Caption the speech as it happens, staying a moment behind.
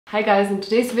Hi guys, in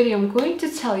today's video I'm going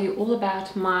to tell you all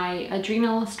about my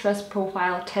adrenal stress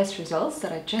profile test results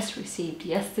that I just received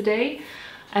yesterday,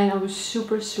 and I was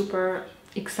super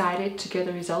excited to get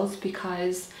the results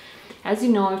because, as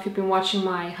you know, if you've been watching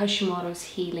my Hashimoto's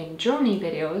healing journey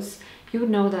videos, you would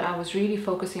know that I was really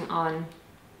focusing on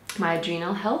my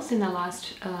adrenal health in the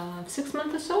last 6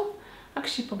 months or so,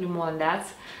 actually probably more than that.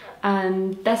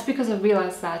 And that's because I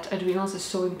realized that adrenals are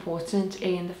so important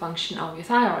in the function of your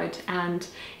thyroid, and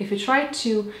if you try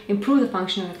to improve the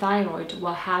function of your thyroid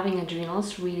while having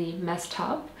adrenals really messed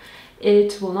up,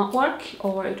 it will not work,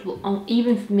 or it will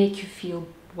even make you feel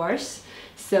worse.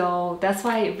 So that's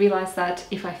why I realized that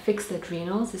if I fix the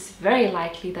adrenals, it's very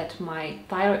likely that my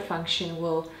thyroid function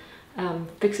will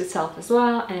fix itself as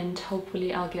well, and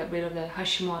hopefully I'll get rid of the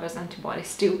Hashimoto's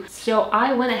antibodies too. So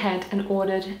I went ahead and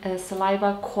ordered a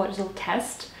saliva cortisol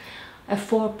test, a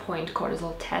 4-point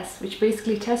cortisol test, which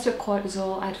basically tests your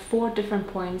cortisol at 4 different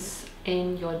points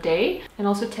in your day, and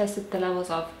also tested the levels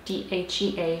of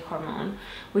DHEA hormone,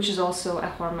 which is also a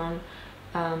hormone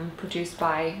produced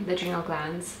by the adrenal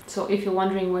glands. So if you're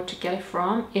wondering where to get it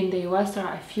from, in the US there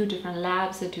are a few different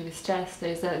labs that do this test.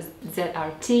 There's a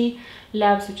ZRT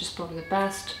labs, which is probably the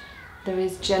best. There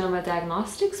is Genova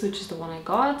Diagnostics, which is the one I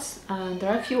got, and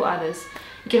there are a few others.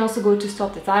 You can also go to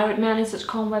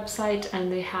stopthethyroidmadness.com website,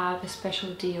 and they have a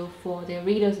special deal for their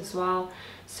readers as well,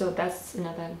 so that's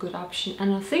another good option.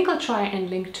 And I think I'll try and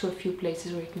link to a few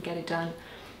places where you can get it done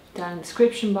down in the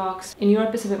description box. In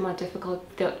Europe it's a bit more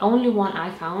difficult. The only one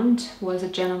I found was a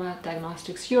Genova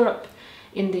Diagnostics Europe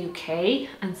in the UK,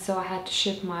 and so I had to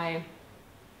ship my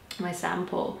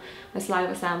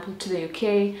saliva sample to the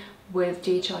UK with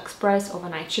DHL Express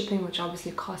overnight shipping, which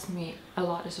obviously cost me a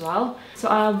lot as well. So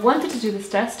I wanted to do this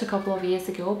test a couple of years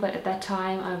ago, but at that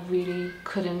time I really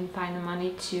couldn't find the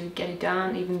money to get it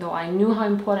done, even though I knew how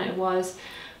important it was.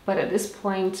 But at this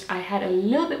point I had a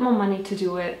little bit more money to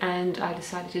do it, and I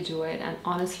decided to do it, and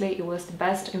honestly it was the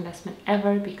best investment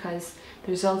ever because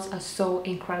the results are so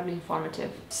incredibly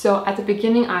informative. So at the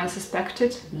beginning I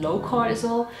suspected low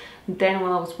cortisol. Then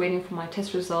while I was waiting for my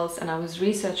test results and I was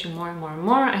researching more and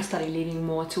more, I started leaning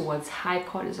more towards high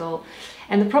cortisol.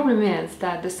 And the problem is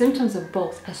that the symptoms of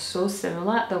both are so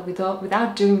similar that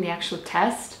without doing the actual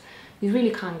test, you really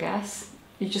can't guess.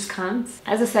 You just can't.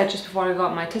 As I said just before I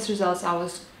got my test results, I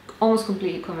was almost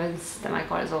completely convinced that my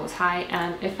cortisol was high,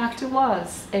 and in fact it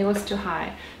was too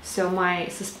high. So my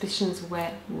suspicions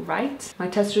were right. My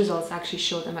test results actually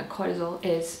showed that my cortisol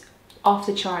is off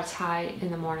the charts high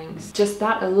in the mornings. Just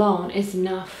that alone is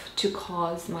enough to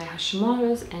cause my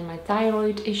Hashimoto's and my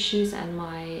thyroid issues and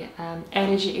my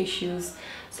energy issues.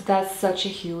 So that's such a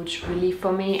huge relief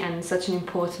for me, and such an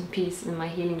important piece in my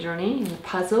healing journey, in the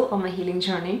puzzle of my healing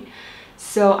journey.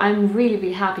 So I'm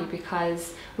really happy,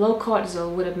 because low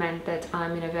cortisol would have meant that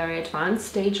I'm in a very advanced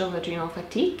stage of adrenal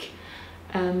fatigue,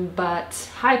 but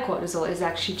high cortisol is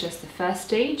actually just the first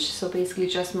stage, so basically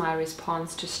just my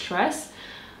response to stress.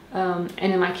 And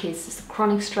in my case it's a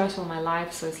chronic stress all my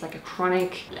life, so it's like a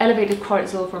chronic elevated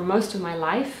cortisol for most of my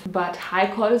life. But high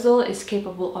cortisol is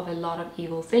capable of a lot of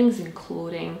evil things,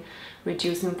 including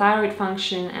reducing thyroid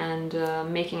function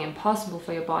and making it impossible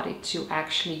for your body to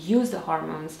actually use the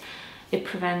hormones. It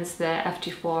prevents the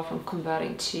FT4 from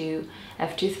converting to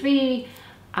FT3,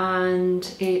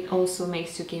 and it also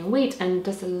makes you gain weight and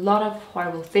does a lot of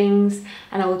horrible things.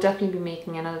 And I will definitely be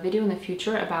making another video in the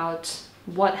future about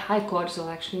what high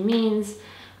cortisol actually means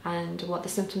and what the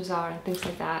symptoms are and things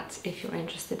like that. If you're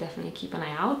interested, definitely keep an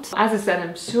eye out. As I said,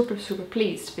 I'm super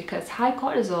pleased, because high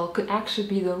cortisol could actually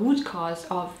be the root cause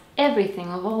of everything,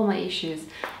 of all my issues,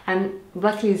 and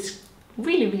luckily it's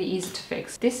really easy to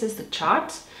fix. This is the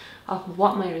chart of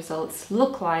what my results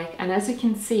look like, and as you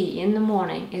can see, in the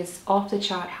morning is off the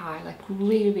chart high, like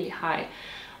really high,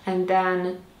 and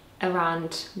then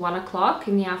around 1 o'clock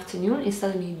in the afternoon it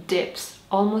suddenly dips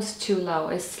almost too low.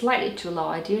 It's slightly too low.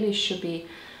 Ideally it should be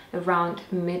around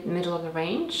middle of the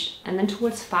range, and then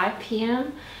towards 5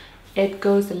 p.m. it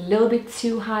goes a little bit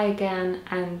too high again,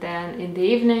 and then in the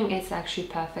evening it's actually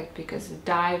perfect because it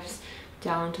dives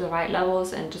down to the right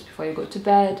levels, and just before you go to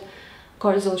bed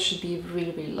cortisol should be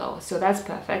really low. So that's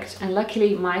perfect, and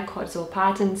luckily my cortisol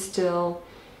pattern still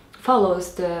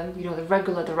follows the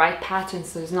right pattern,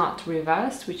 so it's not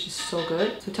reversed, which is so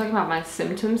good. So talking about my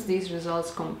symptoms, these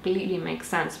results completely make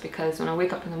sense, because when I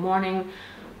wake up in the morning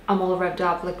I'm all revved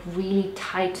up, like really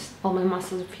tight, all my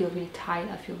muscles feel really tight,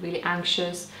 I feel really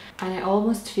anxious, and I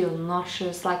almost feel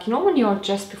nauseous, like, you know, when you're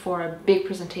just before a big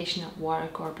presentation at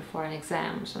work or before an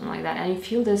exam or something like that, and you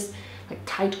feel this like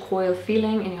tight coil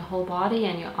feeling in your whole body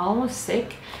and you're almost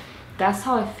sick. that's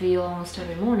how I feel almost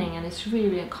every morning, and it's really,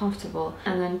 really uncomfortable.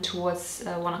 And then towards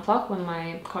 1 o'clock, when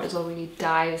my cortisol really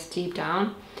dives deep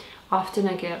down, often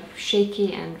I get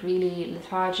shaky and really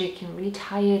lethargic and really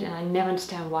tired, and I never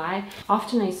understand why.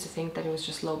 Often I used to think that it was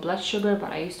just low blood sugar,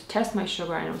 but I used to test my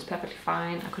sugar and it was perfectly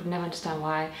fine. I could never understand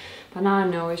why. But now I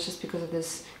know it's just because of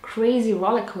this crazy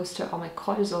roller coaster of my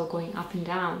cortisol going up and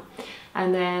down.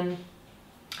 And then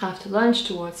after lunch,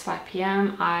 towards 5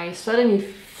 p.m, I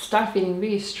suddenly start feeling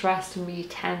really stressed and really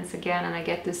tense again, and I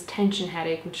get this tension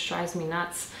headache which drives me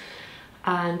nuts.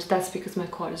 And that's because my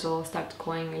cortisol started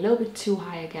going a little bit too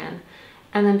high again.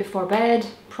 And then before bed,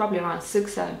 probably around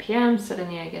 6-7 p.m,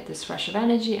 suddenly I get this rush of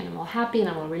energy and I'm all happy and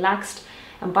I'm all relaxed,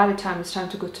 and by the time it's time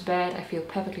to go to bed, I feel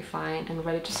perfectly fine and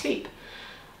ready to sleep.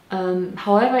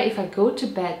 However, if I go to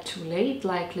bed too late,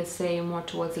 like let's say more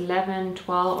towards 11,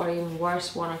 12, or even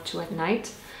worse, 1 or 2 at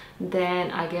night,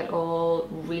 then I get all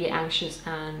really anxious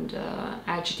and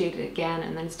agitated again,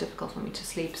 and then it's difficult for me to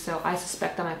sleep. So I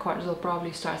suspect that my cortisol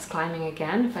probably starts climbing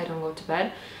again if I don't go to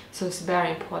bed. So it's very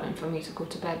important for me to go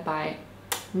to bed by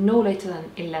no later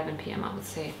than 11 p.m, I would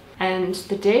say. And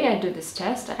the day I did this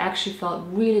test, I actually felt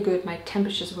really good. My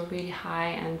temperatures were really high,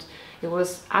 and it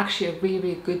was actually a really,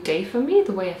 really good day for me,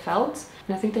 the way I felt.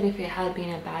 And I think that if it had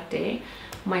been a bad day,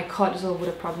 my cortisol would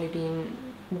have probably been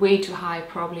way too high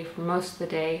probably for most of the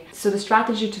day. So the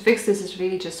strategy to fix this is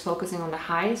really just focusing on the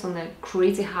highs, on the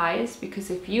crazy highs,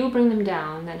 because if you bring them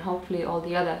down, then hopefully all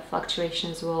the other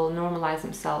fluctuations will normalize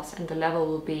themselves and the level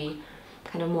will be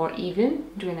kind of more even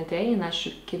during the day, and that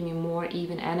should give me more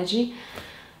even energy.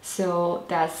 So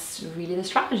that's really the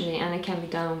strategy, and it can be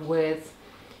done with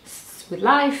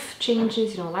life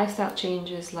changes, you know, lifestyle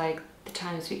changes, like the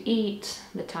times you eat,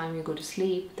 the time you go to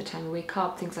sleep, the time you wake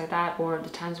up, things like that, or the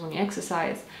times when you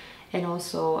exercise, and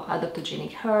also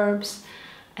adaptogenic herbs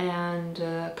and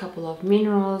a couple of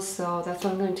minerals. So that's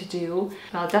what I'm going to do.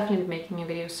 I'll definitely be making a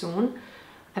video soon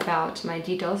about my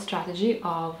detailed strategy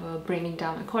of bringing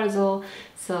down my cortisol,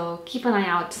 so keep an eye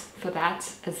out for that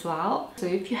as well. So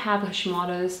if you have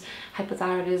Hashimoto's,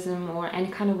 hypothyroidism, or any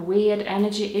kind of weird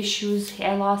energy issues,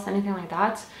 hair loss, anything like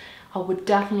that, I would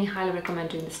definitely highly recommend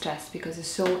doing this test because it's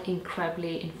so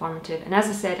incredibly informative. And as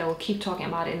I said, I will keep talking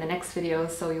about it in the next video,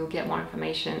 so you'll get more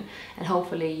information and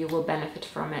hopefully you will benefit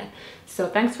from it. So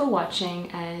thanks for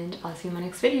watching, and I'll see you in my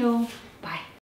next video.